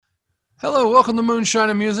Hello, welcome to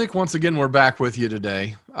Moonshine and Music. Once again, we're back with you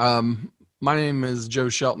today. My name is Joe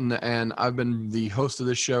Shelton, and I've been the host of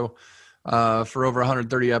this show for over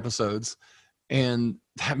 130 episodes. And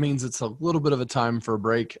that means it's a little bit of a time for a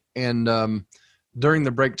break. And during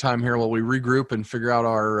the break time here, while we regroup and figure out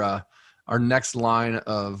our next line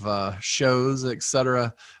of shows,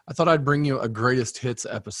 etc., I thought I'd bring you a greatest hits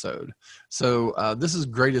episode. So this is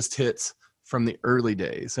greatest hits from the early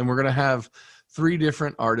days, and we're going to have 3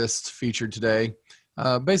 different artists featured today.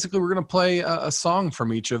 Basically, we're going to play a song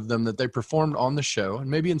from each of them that they performed on the show and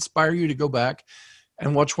maybe inspire you to go back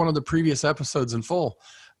and watch one of the previous episodes in full.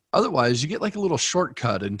 Otherwise, you get like a little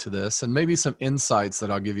shortcut into this and maybe some insights that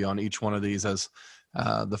I'll give you on each one of these as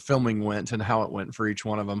the filming went and how it went for each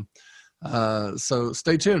one of them. So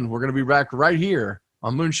stay tuned. We're going to be back right here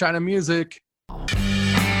on Moonshine and Music.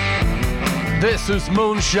 This is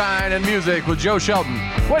Moonshine and Music with Joe Shelton.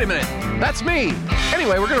 Wait a minute, that's me.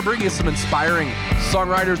 Anyway, we're going to bring you some inspiring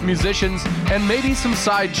songwriters, musicians, and maybe some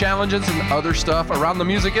side challenges and other stuff around the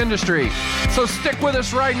music industry. So stick with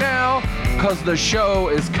us right now, because the show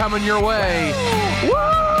is coming your way.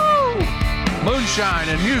 Woo! Moonshine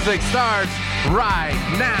and Music starts right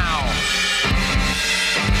now.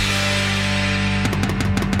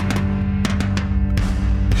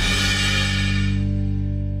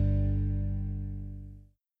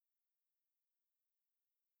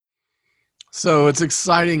 So it's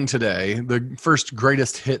exciting today, the first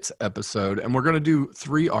greatest hits episode, and we're going to do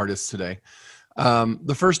 3 artists today.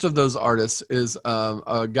 The first of those artists is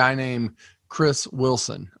a guy named Chris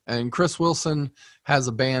Wilson, and Chris Wilson has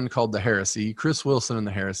a band called The Heresy. Chris Wilson and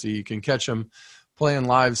The Heresy, you can catch them playing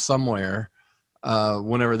live somewhere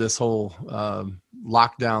whenever this whole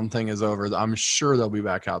lockdown thing is over. I'm sure they'll be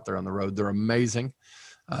back out there on the road. They're amazing.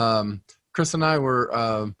 Chris and I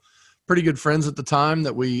were pretty good friends at the time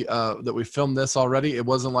that we filmed this already. It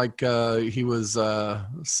wasn't like he was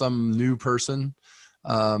some new person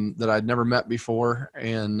that I'd never met before,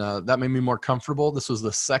 and that made me more comfortable. This was the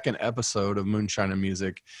 2nd episode of Moonshine and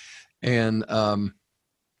Music, and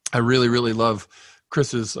I really, really love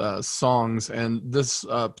Chris's songs, and this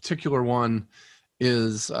particular one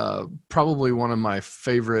is probably one of my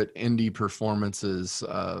favorite indie performances,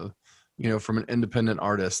 from an independent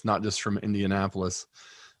artist, not just from Indianapolis.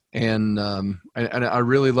 And I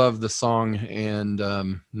really love the song and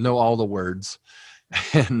know all the words.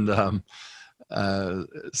 And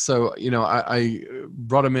so, I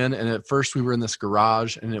brought him in, and at first we were in this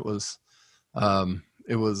garage, and it was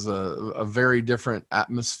a very different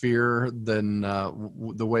atmosphere than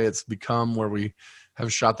the way it's become, where we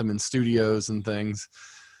have shot them in studios and things.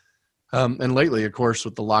 And lately, of course,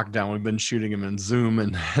 with the lockdown, we've been shooting them in Zoom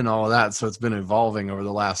and all of that. So it's been evolving over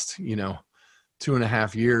the last,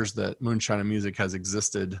 2.5 years that Moonshine and Music has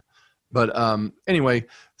existed. But anyway,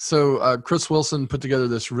 so Chris Wilson put together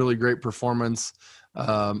this really great performance.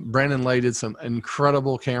 Brandon Lay did some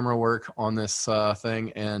incredible camera work on this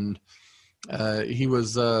thing, and he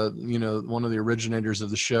was one of the originators of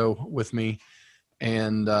the show with me.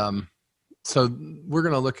 And so we're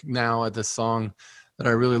going to look now at this song that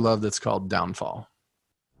I really love that's called Downfall.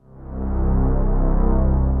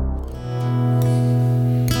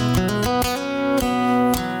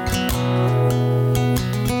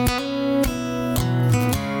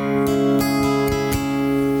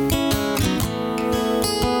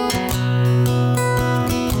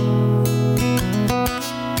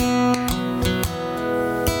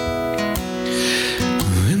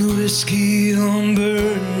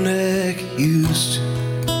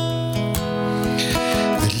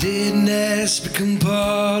 Become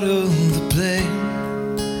part of the plan.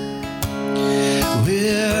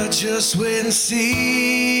 We're just waiting to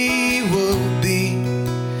see what will be,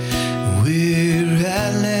 where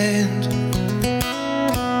I land.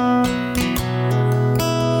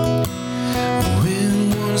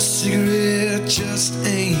 When one cigarette just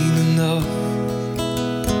ain't enough,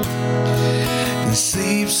 and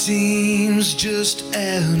sleep seems just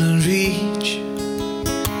out of reach.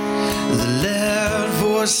 The loud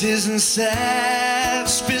voices inside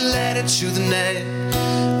spill out into the night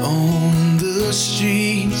on the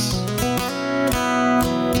streets.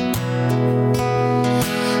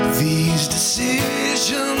 These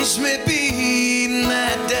decisions may be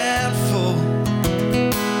my downfall,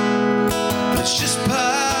 but it's just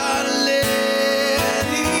part of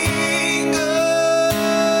letting go.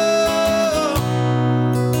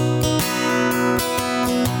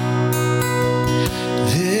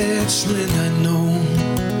 That's when I know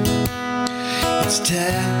it's time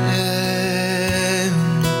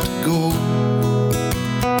to go.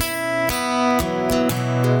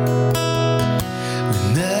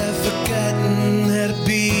 When I've forgotten how to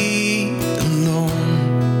be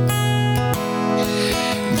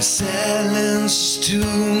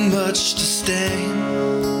too much to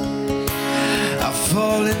stand. I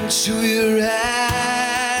fall into your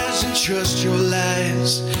eyes and trust your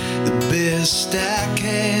lies the best I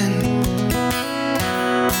can.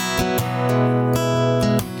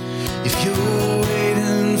 If you're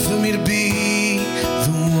waiting for me to be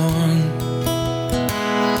the one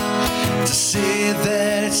to say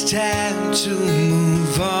that it's time to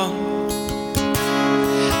move on,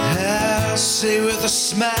 I'll say with a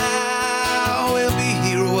smile, we'll be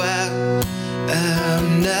here a while,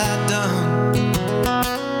 I'm not done.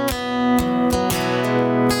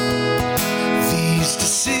 These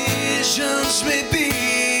decisions may be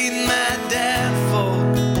my downfall,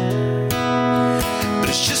 but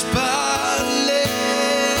it's just part of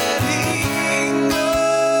letting go.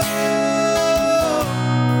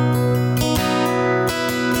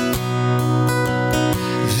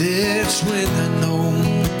 That's when I know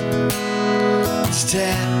it's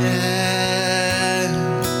time to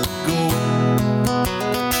go.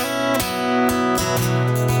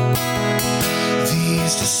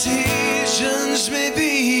 These decisions may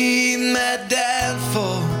be my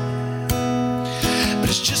downfall, but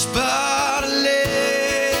it's just part of letting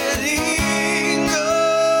go.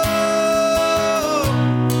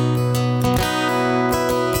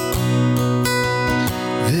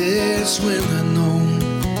 That's when I know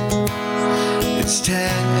it's time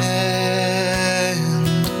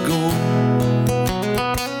to go.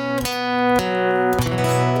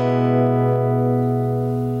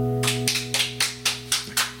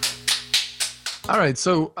 All right,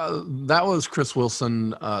 so that was Chris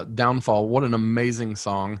Wilson, Downfall. What an amazing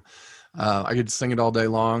song. I could sing it all day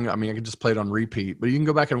long. I mean, I could just play it on repeat, but you can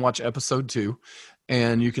go back and watch episode 2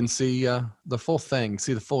 and you can see the full thing,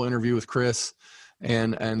 see the full interview with Chris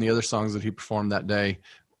and the other songs that he performed that day,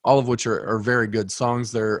 all of which are very good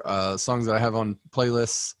songs. They're songs that I have on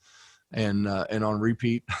playlists and on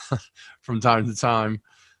repeat from time to time.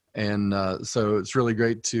 And so it's really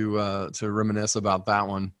great to reminisce about that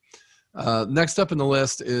one. Next up in the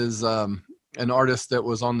list is an artist that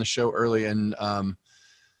was on the show early, and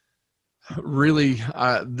really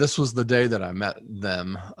this was the day that I met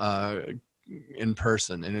them in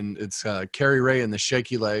person, and it's Carrie Ray and the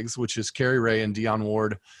Shaky Legs, which is Carrie Ray and Dionne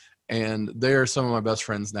Ward, and they are some of my best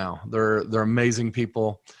friends now. They're amazing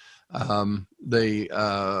people. They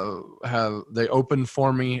opened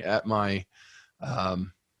for me at my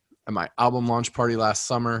album launch party last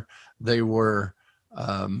summer. They were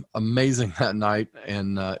amazing that night,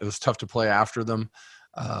 and it was tough to play after them.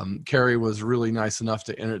 Carrie was really nice enough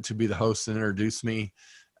to be the host and introduce me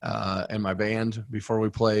and my band before we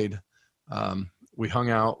played. We hung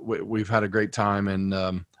out. We've had a great time, and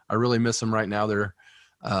I really miss them right now. They're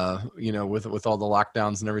with all the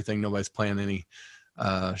lockdowns and everything, nobody's playing any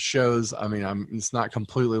shows. I mean, it's not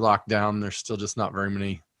completely locked down. There's still just not very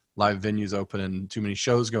many live venues open and too many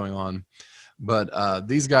shows going on. But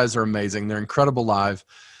these guys are amazing. They're incredible live.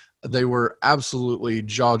 They were absolutely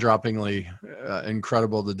jaw-droppingly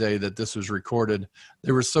incredible the day that this was recorded.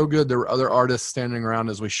 They were so good. There were other artists standing around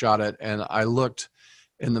as we shot it, and I looked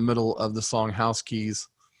in the middle of the song House Keys,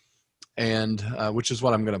 and which is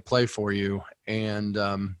what I'm going to play for you. And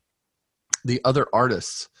the other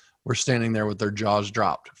artists were standing there with their jaws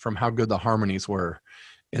dropped from how good the harmonies were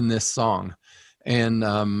in this song. And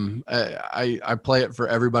I play it for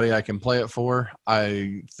everybody I can play it for.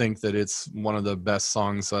 I think that it's one of the best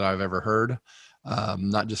songs that I've ever heard,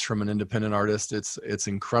 not just from an independent artist. It's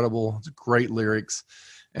incredible. It's great lyrics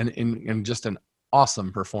and just an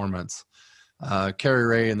awesome performance. Carrie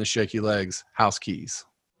Ray and the Shaky Legs, House Keys.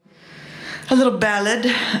 A little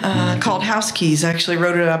ballad called House Keys. I actually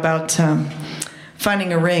wrote it about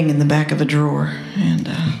finding a ring in the back of a drawer, and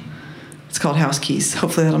it's called House Keys.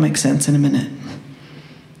 Hopefully that'll make sense in a minute.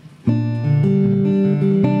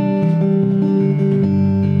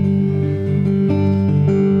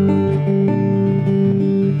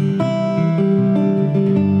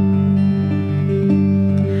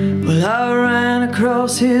 Well, I ran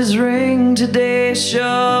across his ring today,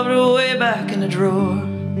 shoved it way back in the drawer.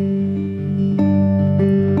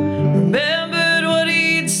 Remembered what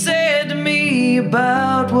he'd said to me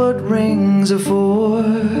about what rings are for.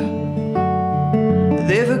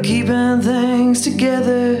 They're for keeping things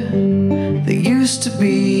together that used to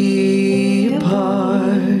be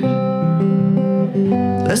apart.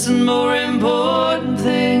 Less and more important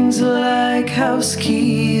things like house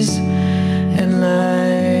keys and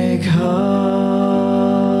like hearts.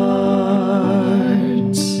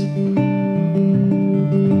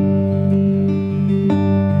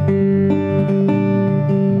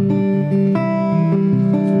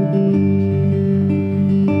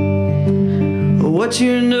 What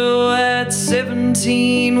you know at 17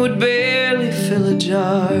 17 would barely fill a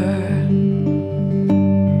jar.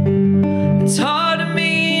 It's hard to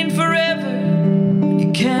mean forever when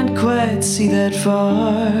you can't quite see that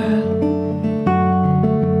far.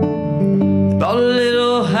 They bought a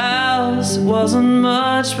little house, it wasn't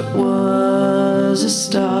much but was a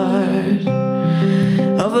start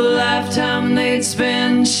of a lifetime they'd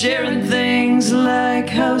spend sharing things like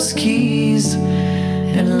house keys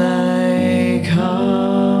and like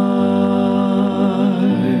hearts.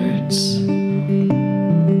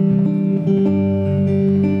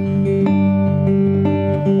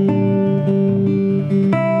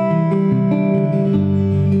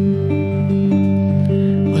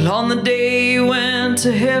 Well, on the day he went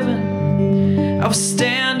to heaven, I was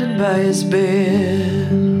standing by his bed.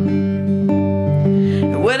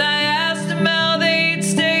 And when I asked him how they'd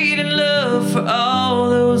stayed in love for all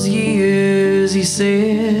those years, he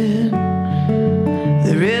said,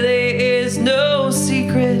 there really is no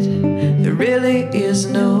secret, there really is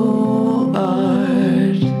no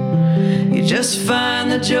art. You just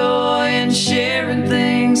find the joy in sharing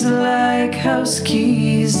things like house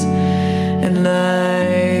keys and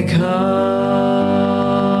like hearts.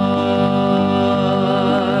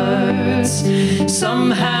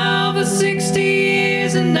 Somehow for 60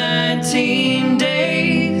 years and 19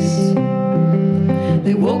 days,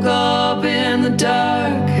 they woke up in the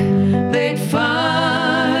dark, they'd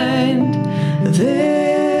find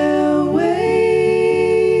their way.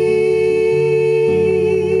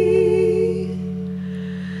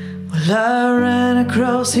 Well, I ran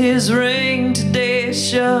across his ring today,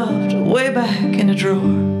 shoved way back in a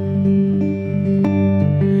drawer.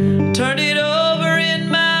 Turned it over in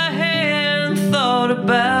my hand, thought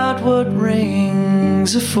about what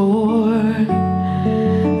rings are for.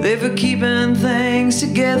 They're for keeping things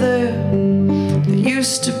together that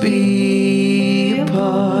used to be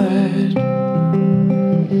apart.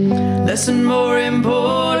 Less and more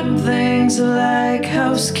important things like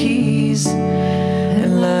house keys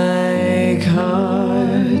and like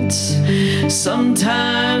hearts.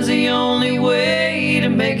 Sometimes the only way to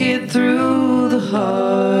make it through the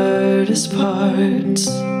hardest parts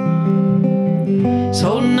is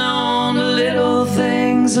holding on to little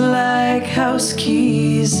things like house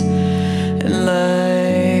keys and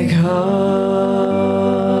like hearts.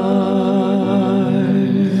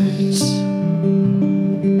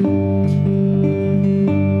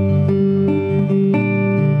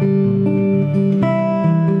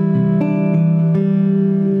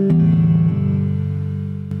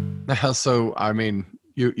 So, I mean,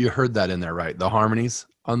 you heard that in there, right? The harmonies,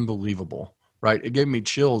 unbelievable, right? It gave me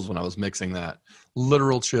chills when I was mixing that,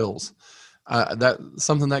 literal chills. That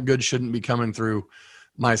something that good shouldn't be coming through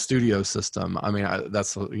my studio system. I mean,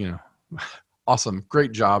 that's, awesome.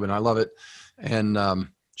 Great job. And I love it. And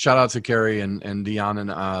shout out to Carrie and Dion.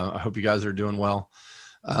 And I hope you guys are doing well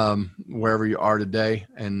wherever you are today.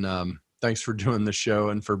 And thanks for doing the show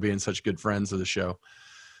and for being such good friends of the show.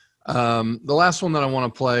 The last one that I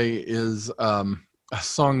want to play is a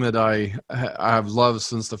song that I've loved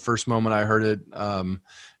since the first moment I heard it.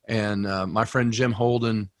 And my friend Jim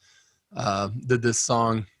Holden did this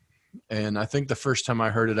song, and I think the first time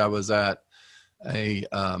I heard it, I was at we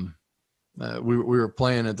were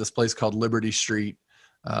playing at this place called Liberty Street.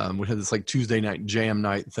 We had this like Tuesday night jam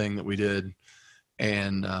night thing that we did,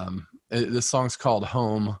 and this song's called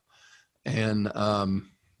Home, and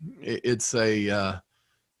it's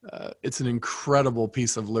an incredible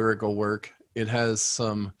piece of lyrical work. It has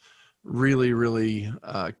some really, really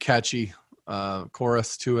catchy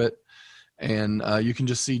chorus to it. And you can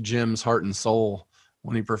just see Jim's heart and soul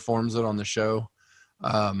when he performs it on the show.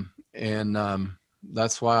 That's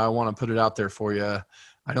why I want to put it out there for you.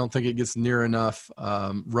 I don't think it gets near enough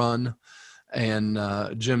run.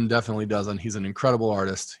 And Jim definitely doesn't. He's an incredible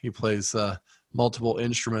artist. He plays multiple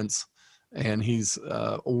instruments. And he's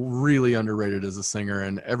really underrated as a singer,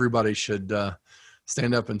 and everybody should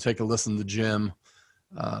stand up and take a listen to Jim.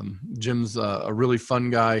 Jim's a really fun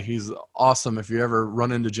guy. He's awesome. If you ever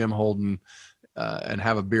run into Jim Holden and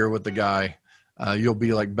have a beer with the guy, you'll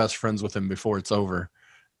be like best friends with him before it's over.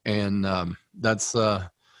 And that's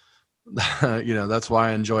that's why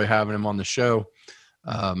I enjoy having him on the show.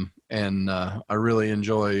 I really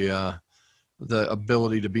enjoy the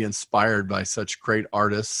ability to be inspired by such great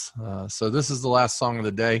artists. So this is the last song of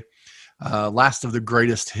the day, last of the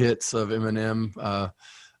greatest hits of Eminem,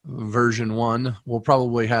 version 1. We'll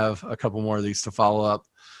probably have a couple more of these to follow up,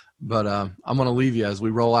 but I'm going to leave you as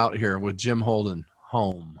we roll out here with Jim Holden,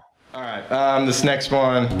 Home. All right, this next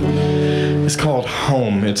one is called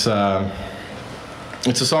Home. It's a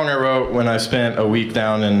song I wrote when I spent a week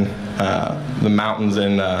down in the mountains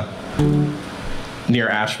in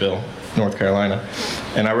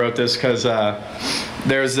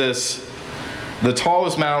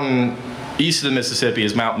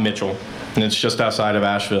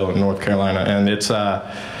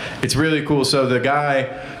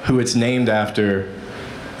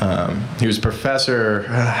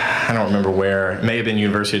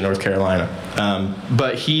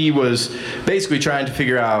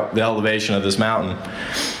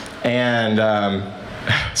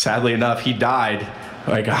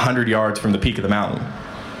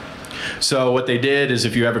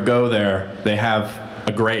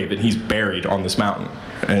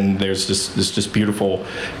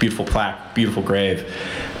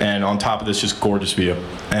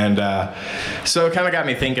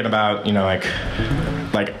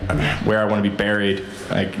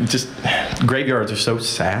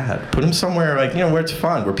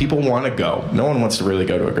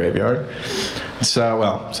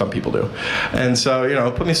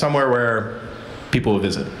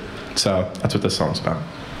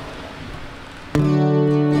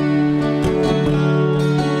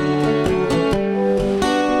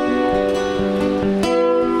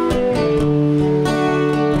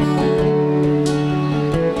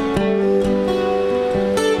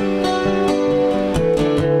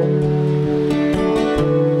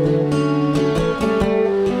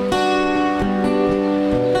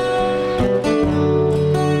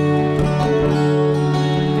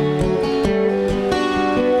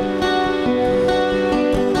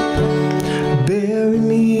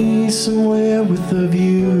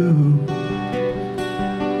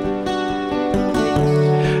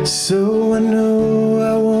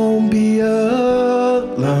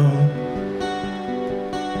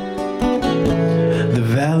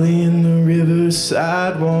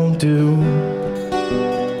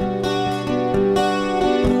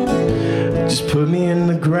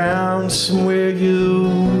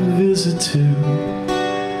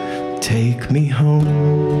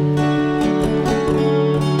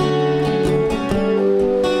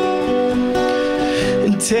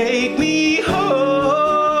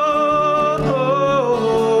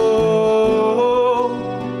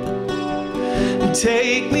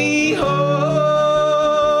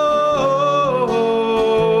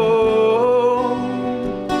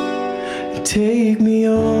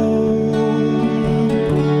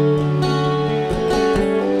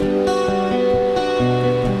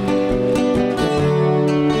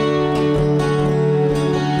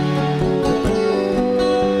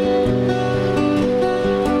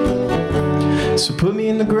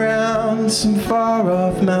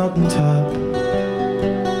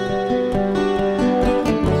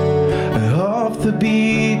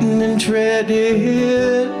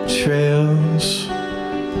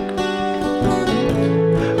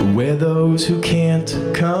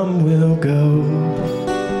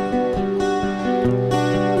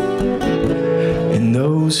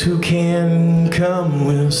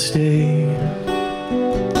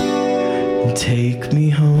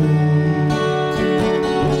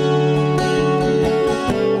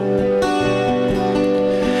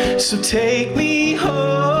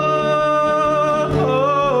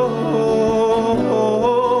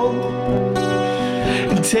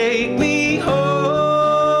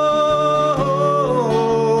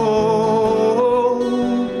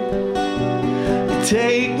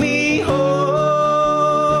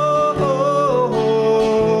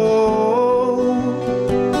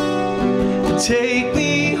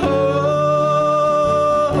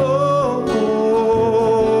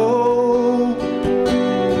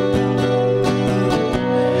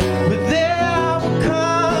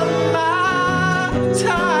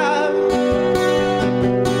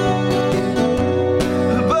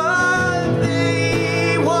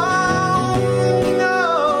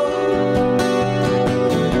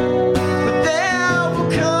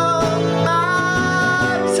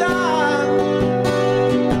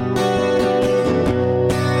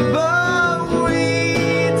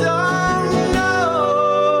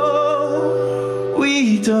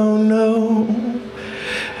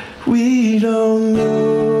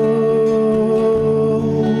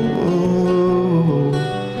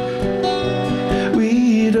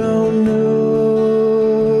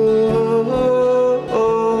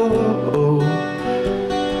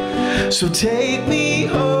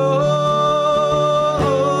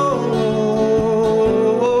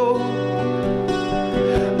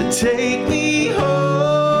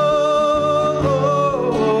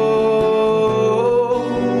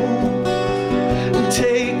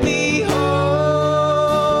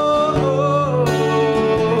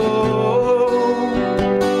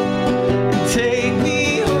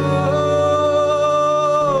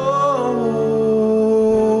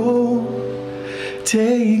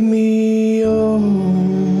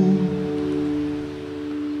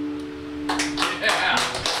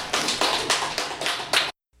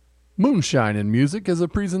Moonshine and Music is a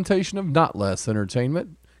presentation of Not Less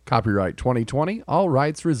Entertainment. Copyright 2020, all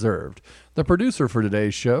rights reserved. The producer for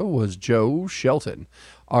today's show was Joe Shelton.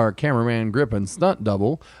 Our cameraman, grip, and stunt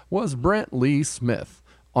double was Brent Lee Smith.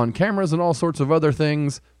 On cameras and all sorts of other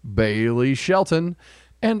things, Bailey Shelton.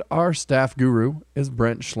 And our staff guru is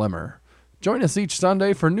Brent Schlemmer. Join us each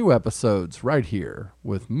Sunday for new episodes right here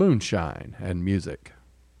with Moonshine and Music.